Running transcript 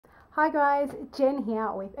Hi guys, Jen here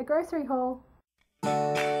with a grocery haul.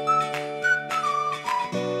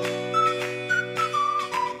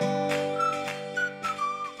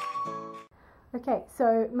 Okay,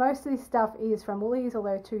 so most of this stuff is from Woolies,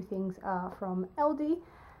 although two things are from Aldi.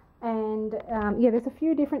 And yeah, there's a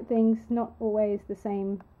few different things, not always the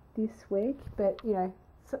same this week, but you know,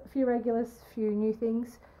 a few regulars, a few new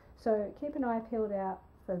things. So keep an eye peeled out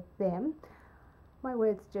for them. My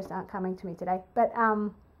words just aren't coming to me today, but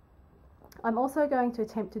I'm also going to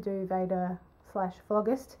attempt to do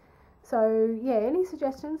Vader/Vlogist. So yeah, any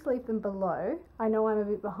suggestions, leave them below. I know I'm a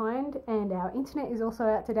bit behind and our internet is also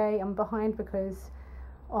out today. I'm behind because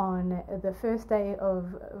on the first day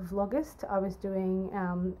of Vlogist I was doing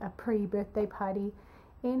a pre-birthday party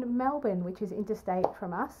in Melbourne, which is interstate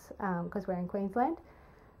from us because we're in Queensland.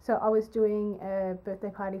 So I was doing a birthday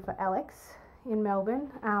party for Alex in Melbourne.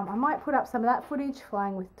 I might put up some of that footage,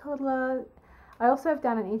 flying with toddler. I also have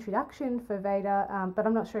done an introduction for Vader, but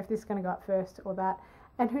I'm not sure if this is going to go up first or that.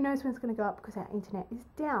 And who knows when it's going to go up because our internet is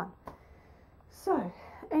down. So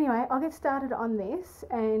anyway, I'll get started on this,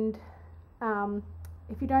 and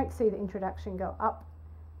if you don't see the introduction go up,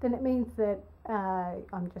 then it means that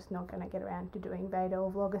I'm just not going to get around to doing Vader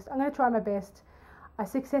or Vlogist. I'm going to try my best. I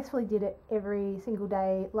successfully did it every single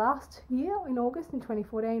day last year in August in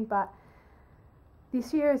 2014, but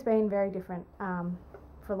this year has been very different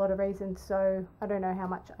for a lot of reasons, so I don't know how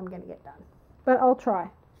much I'm going to get done. But I'll try.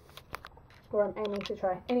 Or I'm aiming to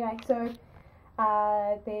try. Anyway, so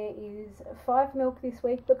there is 5 milk this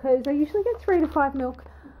week because I usually get 3 to 5 milk,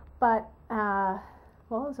 but well,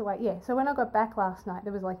 I was away. Yeah, so when I got back last night,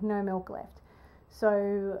 there was like no milk left.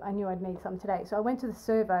 So I knew I'd need some today. So I went to the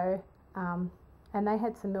servo and they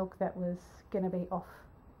had some milk that was going to be off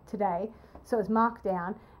today. So it was marked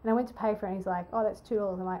down, and I went to pay for it, and he's like, oh, that's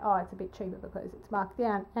 $2. I'm like, oh, it's a bit cheaper because it's marked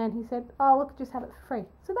down. And he said, oh, look, just have it for free.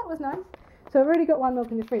 So that was nice. So I've already got 1 milk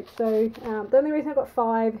in the fridge. So the only reason I got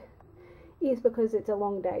 5 is because it's a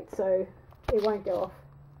long date, so it won't go off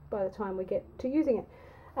by the time we get to using it.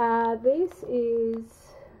 This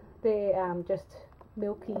is their just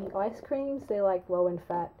milky ice creams. They're like low in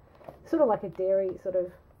fat, sort of like a dairy sort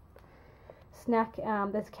of snack.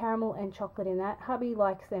 There's caramel and chocolate in that. Hubby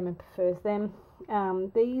likes them and prefers them.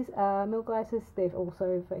 These are milk ices. They're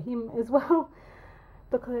also for him as well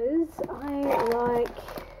because I like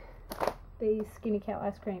these Skinny Cow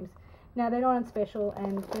ice creams. Now they're not on special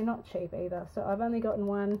and they're not cheap either, so I've only gotten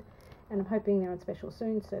 1 and I'm hoping they're on special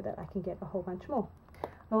soon so that I can get a whole bunch more.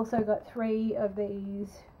 I also got 3 of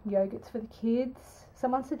these yogurts for the kids.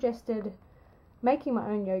 Someone suggested making my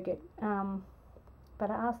own yogurt, but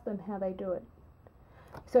I asked them how they do it.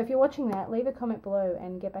 So if you're watching that, leave a comment below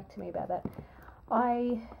and get back to me about that.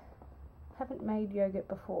 I haven't made yogurt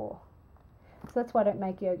before, so that's why I don't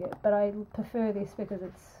make yogurt, but I prefer this because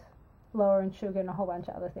it's lower in sugar and a whole bunch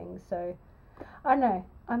of other things. So I don't know,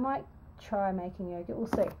 I might try making yogurt, we'll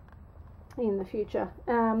see in the future.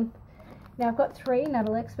 Now I've got 3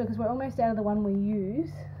 Nuttalex because we're almost out of the one we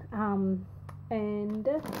use, and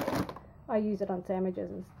I use it on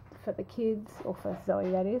sandwiches and for the kids, or for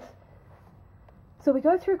Zoe that is. So we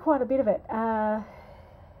go through quite a bit of it.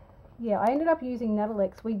 Yeah, I ended up using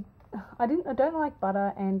Nuttalex. I don't like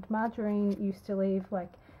butter, and margarine used to leave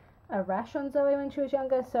like a rash on Zoe when she was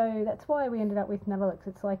younger, so that's why we ended up with Nuttalex.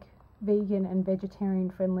 It's like vegan and vegetarian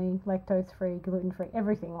friendly, lactose free, gluten free,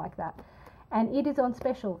 everything like that. And it is on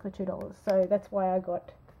special for $2, so that's why I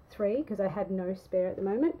got 3 because I had no spare at the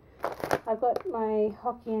moment. I've got my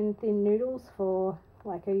Hokkien thin noodles for,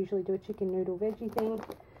 like I usually do a chicken noodle veggie thing.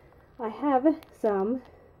 I have some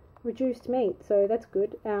reduced meat, so that's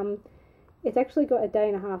good. It's actually got a day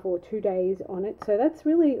and a half or 2 days on it, so that's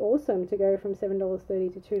really awesome to go from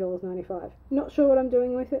 $7.30 to $2.95. Not sure what I'm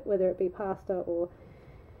doing with it, whether it be pasta or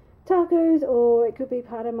tacos, or it could be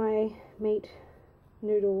part of my meat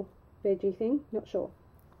noodle veggie thing, not sure.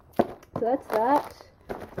 So that's that.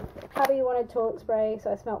 Hubby wanted toilet spray,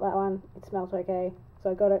 so I smelt that one. It smelt okay, so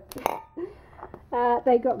I got it.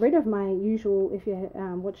 They got rid of my usual, if you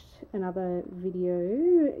watched another video,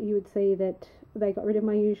 you would see that they got rid of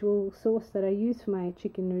my usual sauce that I use for my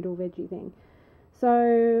chicken noodle veggie thing.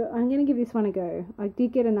 So I'm going to give this one a go. I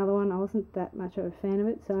did get another one. I wasn't that much of a fan of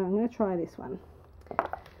it, so I'm going to try this one.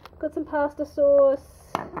 Got some pasta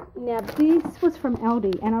sauce. Now this was from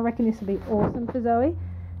Aldi, and I reckon this will be awesome for Zoe.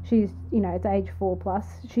 She's, you know, it's age 4+.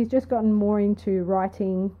 She's just gotten more into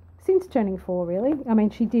writing since turning 4, really. I mean,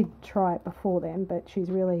 she did try it before then, but she's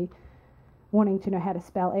really wanting to know how to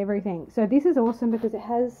spell everything. So this is awesome because it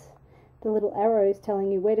has the little arrows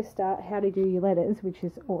telling you where to start, how to do your letters, which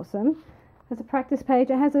is awesome. There's a practice page.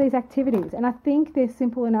 It has all these activities, and I think they're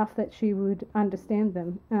simple enough that she would understand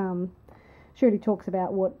them. She already talks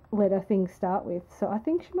about what letter things start with, so I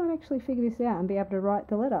think she might actually figure this out and be able to write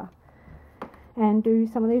the letter and do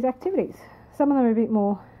some of these activities. Some of them are a bit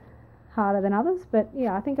more harder than others, but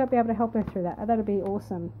yeah, I think I'd be able to help her through that. That'd be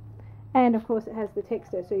awesome. And of course it has the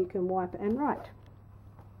texter so you can wipe and write.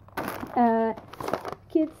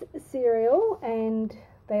 Kids cereal, and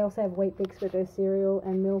they also have Wheat Bix with their cereal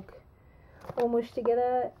and milk all mushed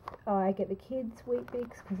together. I get the kids Wheat Bix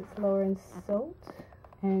because it's lower in salt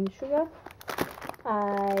and sugar.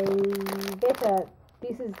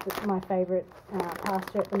 This is my favourite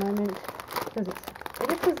pasta at the moment because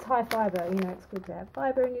it's high fibre. You know, it's good to have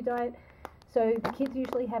fibre in your diet. So the kids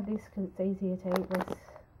usually have this because it's easier to eat, less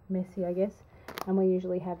messy, I guess. And we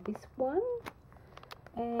usually have this one.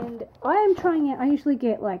 And I am trying out, I usually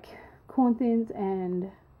get like corn thins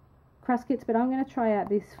and crust kits, but I'm going to try out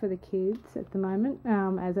this for the kids at the moment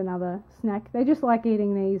as another snack. They just like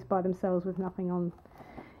eating these by themselves with nothing on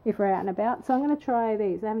if we're out and about. So I'm going to try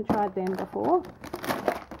these. I haven't tried them before.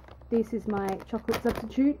 This is my chocolate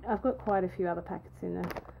substitute. I've got quite a few other packets in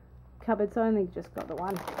the cupboard, so I only just got the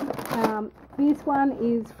one. This one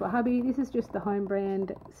is for hubby. This is just the home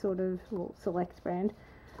brand, sort of, well, select brand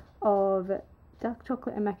of dark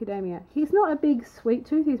chocolate and macadamia. He's not a big sweet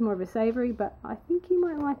tooth, he's more of a savoury, but I think he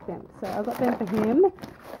might like them. So I got them for him,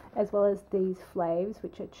 as well as these flavs,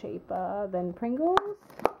 which are cheaper than Pringles.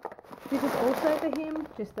 This is also for him,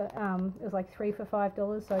 just it was like 3 for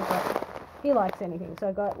 $5, so he likes anything. So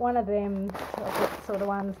I got one of them chocolate sort of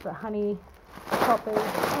ones, the honey poppers,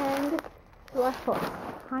 and black box.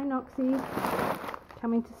 Hi Noxie,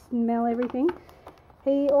 coming to smell everything.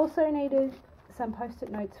 He also needed some post-it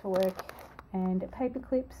notes for work and paper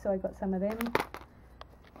clips, so I got some of them.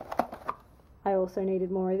 I also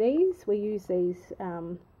needed more of these. We use these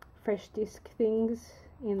fresh disc things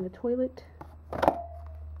in the toilet.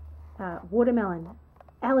 Watermelon.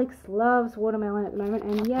 Alex loves watermelon at the moment,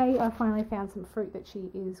 and yay, I finally found some fruit that she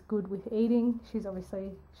is good with eating. She's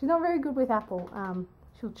not very good with apple.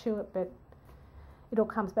 She'll chew it, but it all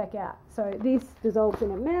comes back out. So this dissolves in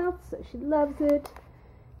her mouth, so she loves it.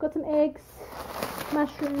 Got some eggs,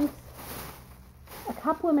 mushrooms, a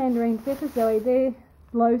couple of mandarins. They're for Zoe. They're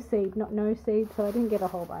low seed, not no seed, so I didn't get a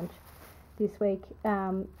whole bunch this week.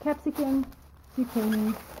 Capsicum,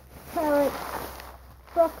 zucchini, carrot,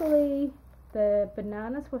 broccoli. The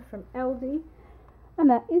bananas were from Aldi, and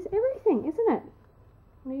that is everything, isn't it?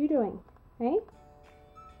 What are you doing, eh?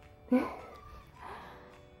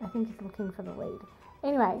 I think he's looking for the lead.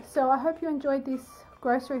 Anyway, so I hope you enjoyed this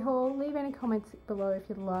grocery haul. Leave any comments below if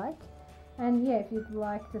you'd like, and yeah, if you'd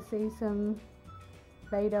like to see some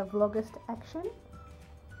Vader vlogist action.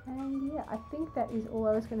 And yeah, I think that is all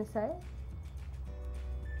I was going to say.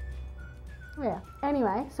 Yeah,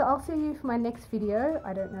 anyway, so I'll see you for my next video.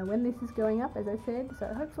 I don't know when this is going up, as I said,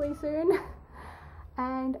 so hopefully soon.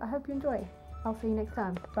 And I hope you enjoy. I'll see you next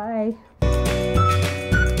time. Bye.